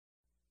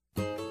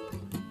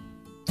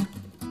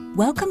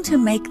Welcome to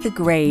Make the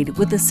Grade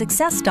with the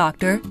Success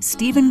Doctor,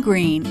 Stephen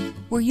Green,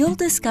 where you'll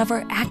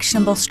discover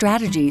actionable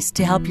strategies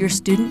to help your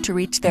student to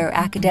reach their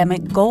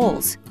academic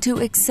goals, to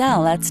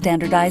excel at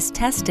standardized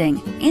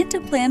testing, and to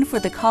plan for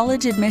the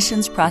college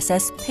admissions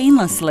process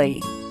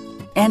painlessly.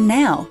 And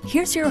now,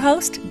 here's your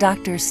host,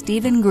 Dr.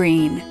 Stephen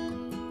Green.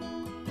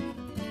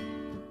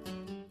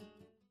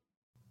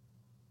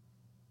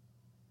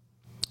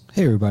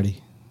 Hey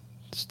everybody,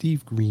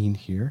 Steve Green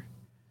here.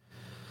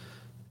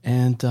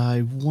 And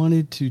I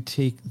wanted to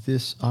take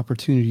this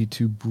opportunity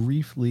to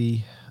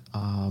briefly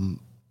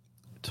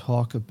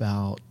talk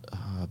about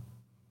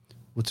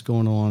what's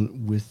going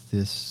on with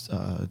this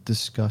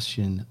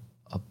discussion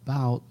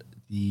about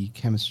the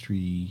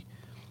chemistry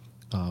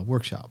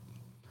workshop.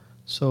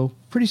 So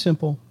pretty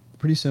simple.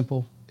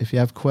 If you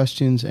have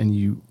questions and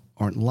you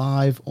aren't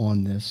live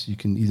on this, you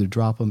can either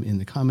drop them in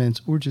the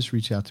comments or just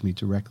reach out to me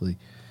directly.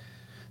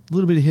 A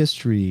little bit of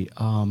history.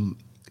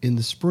 In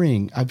the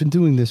spring, I've been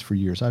doing this for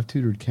years. I've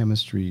tutored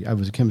chemistry. I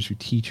was a chemistry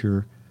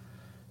teacher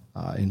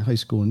in high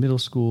school and middle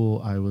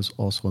school. I was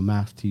also a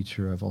math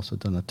teacher. I've also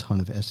done a ton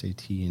of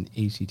SAT and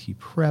ACT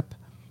prep.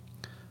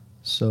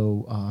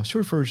 So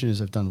short version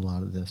is I've done a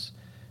lot of this.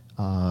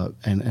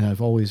 And I've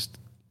always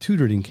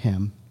tutored in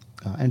chem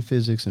and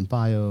physics and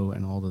bio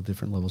and all the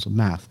different levels of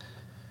math.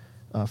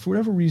 For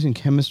whatever reason,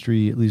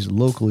 chemistry, at least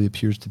locally,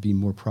 appears to be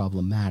more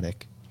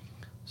problematic.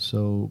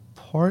 So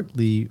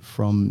partly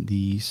from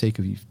the sake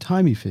of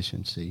time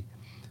efficiency,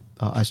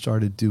 I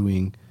started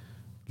doing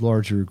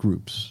larger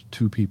groups,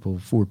 2 people,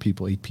 4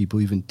 people, 8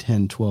 people, even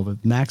 10,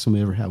 12. The maximum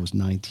I ever had was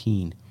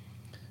 19.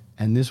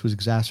 And this was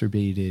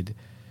exacerbated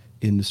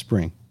in the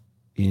spring,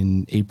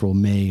 in April,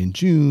 May, and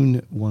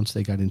June, once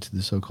they got into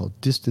the so-called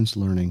distance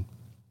learning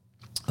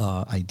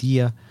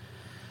idea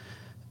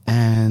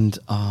and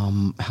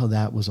how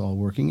that was all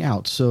working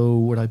out. So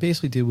what I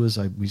basically did was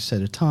we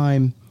set a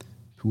time.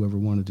 Whoever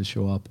wanted to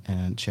show up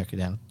and check it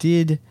out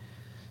did,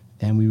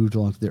 and we moved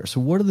along there.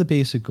 So what are the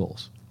basic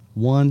goals?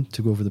 1,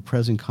 to go over the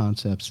present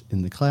concepts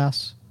in the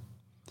class.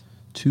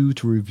 2,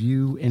 to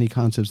review any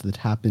concepts that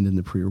happened in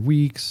the prior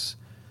weeks,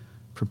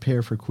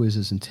 prepare for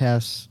quizzes and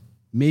tests,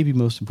 maybe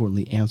most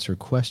importantly, answer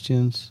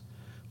questions,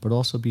 but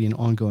also be an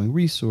ongoing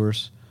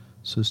resource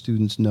so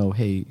students know,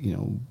 hey,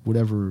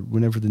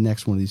 whenever the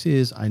next one of these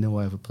is, I know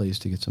I have a place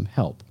to get some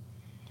help.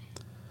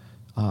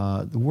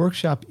 The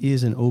workshop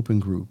is an open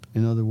group.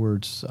 In other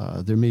words,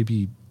 there may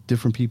be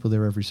different people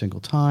there every single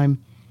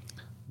time.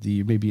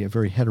 There may be a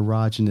very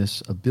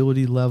heterogeneous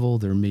ability level.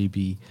 There may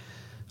be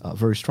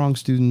very strong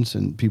students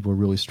and people are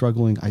really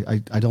struggling.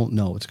 I don't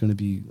know. It's going to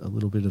be a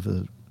little bit of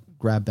a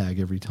grab bag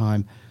every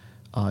time.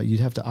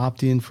 You'd have to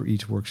opt in for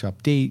each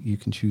workshop date. You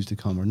can choose to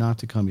come or not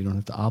to come. You don't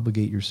have to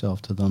obligate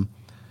yourself to them.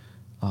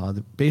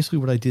 Basically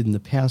what I did in the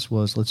past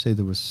was, let's say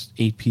there was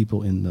 8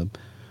 people in the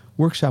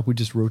workshop, we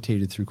just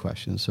rotated through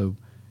questions. So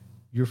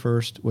you're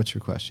first, what's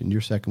your question?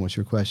 You're second, what's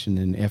your question?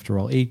 And after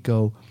all 8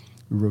 go,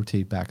 we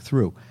rotate back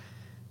through.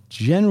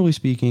 Generally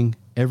speaking,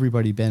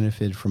 everybody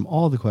benefited from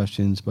all the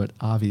questions, but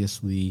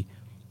obviously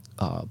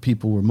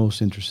people were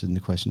most interested in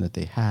the question that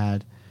they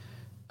had,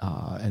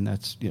 and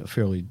that's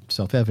fairly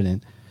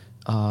self-evident.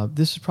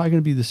 This is probably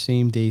going to be the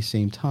same day,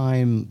 same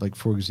time. Like,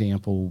 for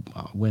example,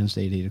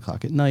 Wednesday at 8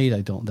 o'clock at night.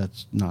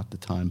 That's not the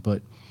time,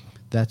 but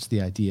that's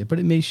the idea. But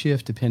it may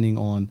shift depending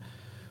on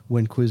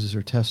when quizzes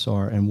or tests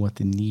are and what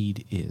the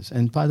need is.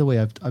 And by the way,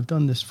 I've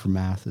done this for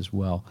math as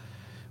well.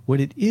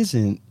 What it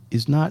isn't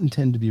is not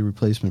intended to be a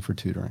replacement for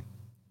tutoring.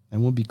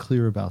 And we'll be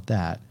clear about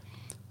that.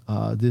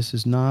 This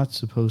is not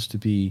supposed to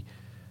be,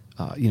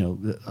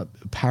 a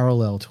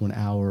parallel to an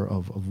hour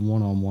of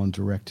one-on-one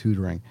direct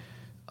tutoring.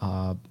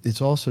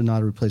 It's also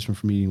not a replacement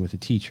for meeting with a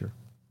teacher.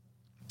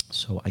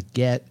 So I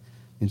get,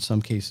 in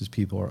some cases,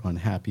 people are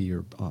unhappy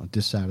or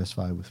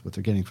dissatisfied with what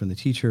they're getting from the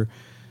teacher,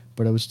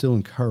 but I would still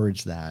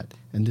encourage that,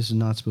 and this is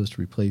not supposed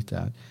to replace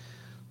that.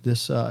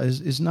 This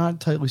is not a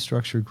tightly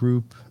structured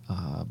group,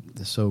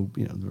 so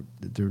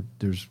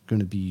there's going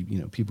to be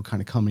people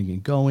kind of coming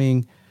and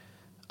going,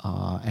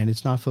 and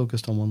it's not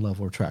focused on one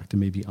level or track. There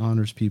may be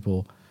honors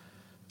people,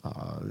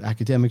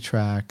 academic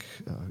track,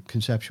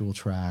 conceptual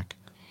track,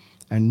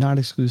 and not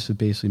exclusive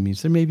basically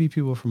means there may be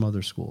people from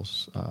other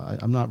schools.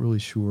 I'm not really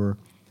sure.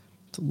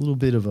 It's a little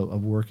bit of a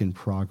work in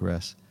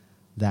progress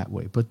that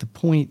way, but the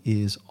point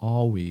is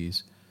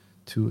always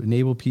to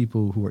enable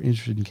people who are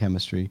interested in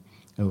chemistry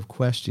and have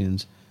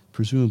questions,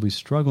 presumably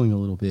struggling a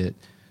little bit,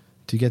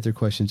 to get their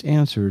questions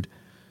answered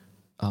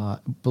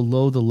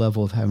below the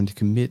level of having to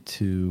commit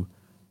to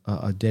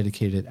a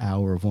dedicated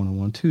hour of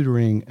one-on-one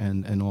tutoring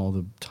and all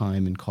the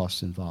time and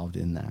costs involved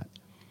in that.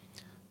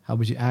 How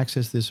would you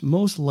access this?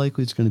 Most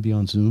likely it's going to be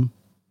on Zoom,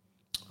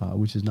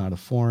 which is not a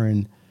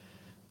foreign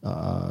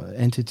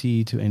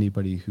entity to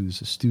anybody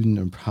who's a student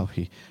or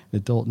probably an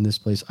adult in this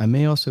place. I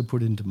may also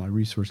put it into my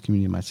resource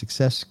community, my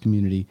success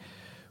community,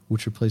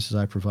 which are places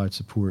I provide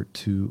support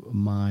to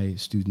my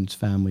students,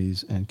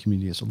 families, and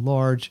community as a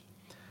large.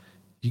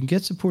 You can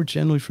get support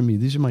generally from me.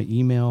 These are my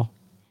email,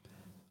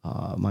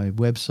 my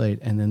website,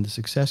 and then the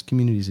success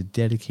community is a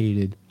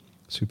dedicated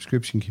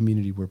subscription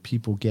community where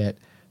people get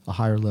a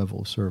higher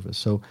level of service.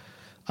 So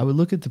I would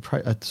look at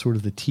at sort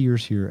of the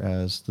tiers here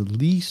as the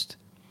least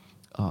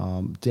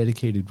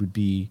dedicated would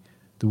be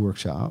the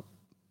workshop.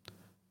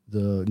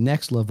 The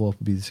next level up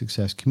would be the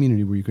success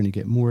community, where you're going to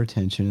get more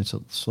attention. It's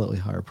a slightly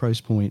higher price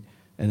point.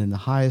 And then the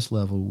highest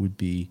level would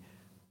be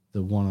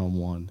the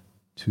one-on-one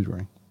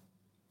tutoring.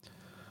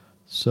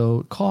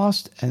 So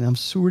cost, and I'm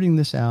sorting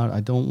this out.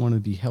 I don't want to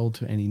be held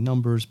to any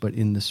numbers, but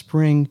in the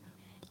spring,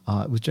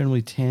 it was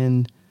generally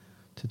 $10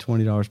 to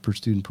 $20 per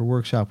student per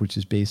workshop, which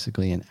is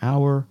basically an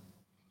hour.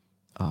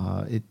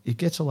 It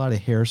gets a lot of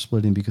hair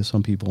splitting because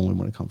some people only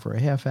want to come for a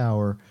half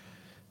hour.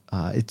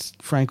 It's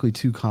frankly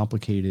too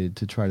complicated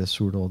to try to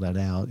sort all that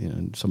out.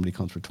 Somebody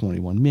comes for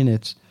 21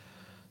 minutes.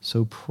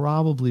 So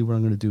probably what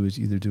I'm going to do is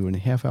either do in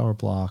half-hour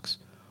blocks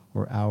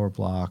or hour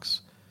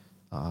blocks.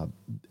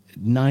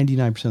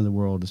 99% of the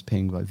world is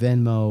paying by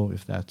Venmo.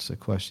 If that's a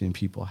question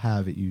people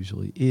have, it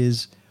usually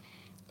is.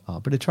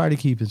 But I try to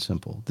keep it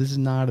simple. This is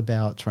not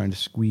about trying to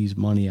squeeze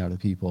money out of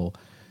people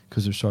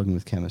because they're struggling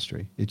with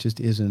chemistry. It just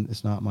isn't.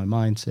 It's not my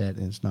mindset,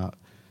 and it's not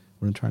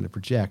what I'm trying to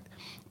project.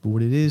 But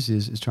what it is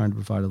trying to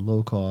provide a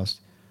low-cost,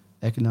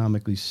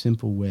 economically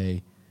simple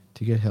way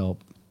to get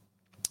help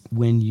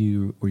when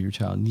you or your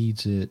child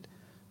needs it,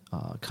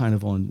 kind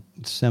of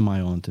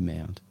semi-on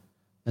demand.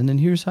 And then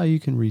here's how you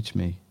can reach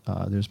me.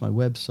 There's my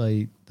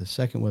website. The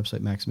second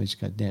website,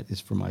 maximation.net, is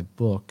for my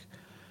book.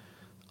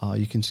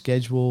 You can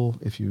schedule,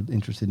 if you're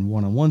interested in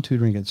one-on-one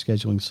tutoring at the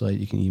scheduling site,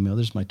 you can email.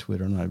 There's my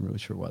Twitter. I'm not really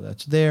sure why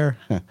that's there,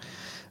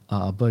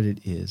 but it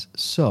is.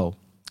 So,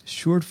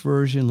 short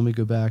version, let me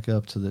go back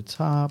up to the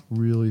top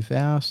really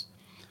fast.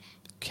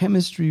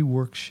 Chemistry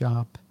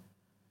workshop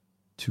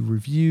to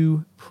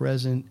review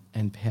present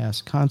and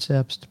past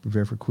concepts, to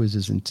prepare for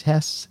quizzes and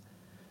tests,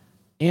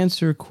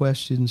 answer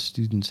questions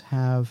students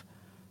have,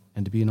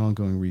 and to be an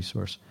ongoing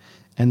resource.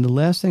 And the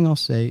last thing I'll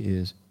say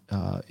is,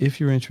 if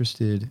you're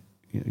interested,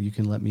 you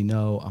can let me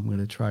know. I'm going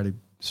to try to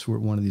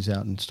sort one of these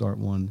out and start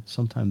one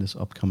sometime this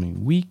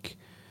upcoming week.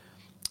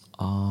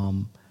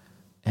 And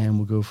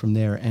we'll go from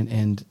there.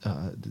 And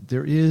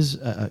there is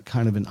a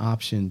kind of an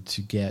option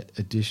to get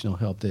additional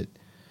help that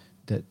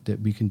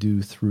we can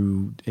do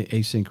through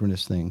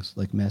asynchronous things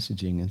like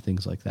messaging and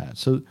things like that.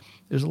 So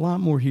there's a lot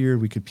more here.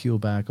 We could peel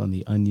back on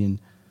the onion,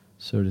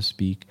 so to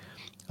speak.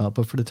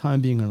 But for the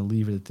time being, I'm going to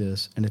leave it at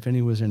this. And if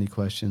anyone has any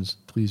questions,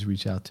 please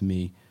reach out to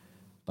me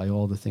by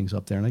all the things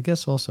up there. And I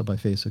guess also by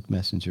Facebook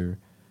Messenger,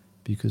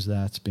 because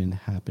that's been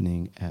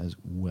happening as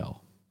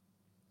well.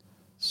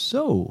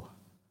 So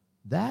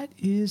that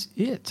is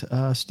it.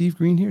 Steve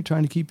Green here,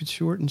 trying to keep it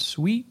short and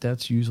sweet.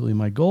 That's usually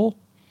my goal.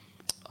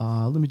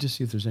 Let me just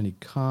see if there's any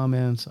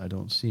comments. I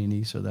don't see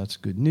any, so that's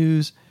good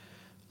news.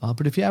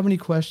 But if you have any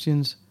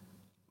questions,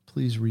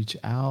 please reach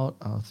out.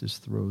 I'll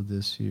just throw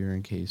this here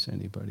in case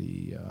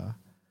anybody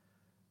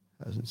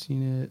hasn't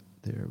seen it.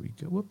 There we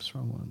go. Whoops,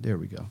 wrong one. There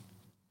we go.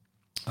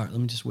 All right,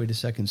 let me just wait a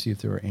second, see if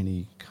there are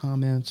any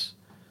comments.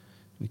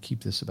 I'm going to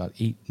keep this about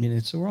 8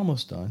 minutes, so we're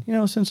almost done.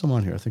 Since I'm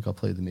on here, I think I'll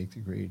play the Make the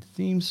Grade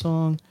theme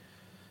song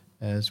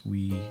as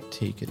we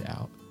take it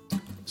out.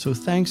 So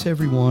thanks,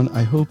 everyone.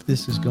 I hope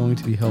this is going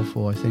to be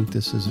helpful. I think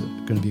this is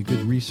going to be a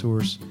good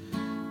resource.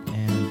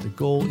 And the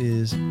goal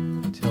is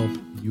to help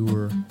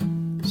your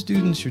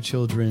students, your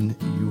children,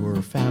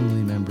 your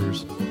family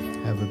members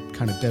have a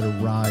kind of better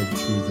ride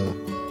through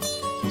the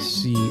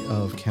sea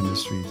of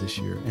chemistry this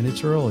year. And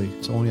it's early.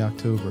 It's only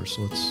October,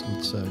 so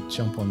let's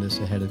jump on this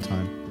ahead of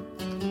time.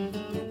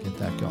 Get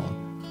that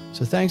going.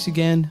 So thanks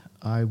again.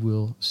 I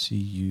will see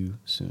you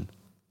soon.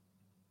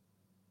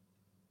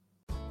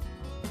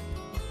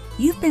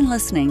 You've been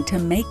listening to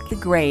Make the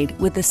Grade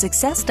with the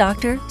Success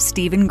Doctor,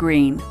 Stephen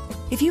Green.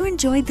 If you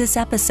enjoyed this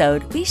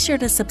episode, be sure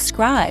to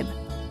subscribe.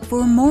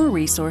 For more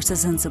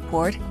resources and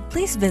support,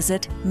 please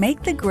visit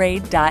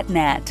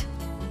makethegrade.net.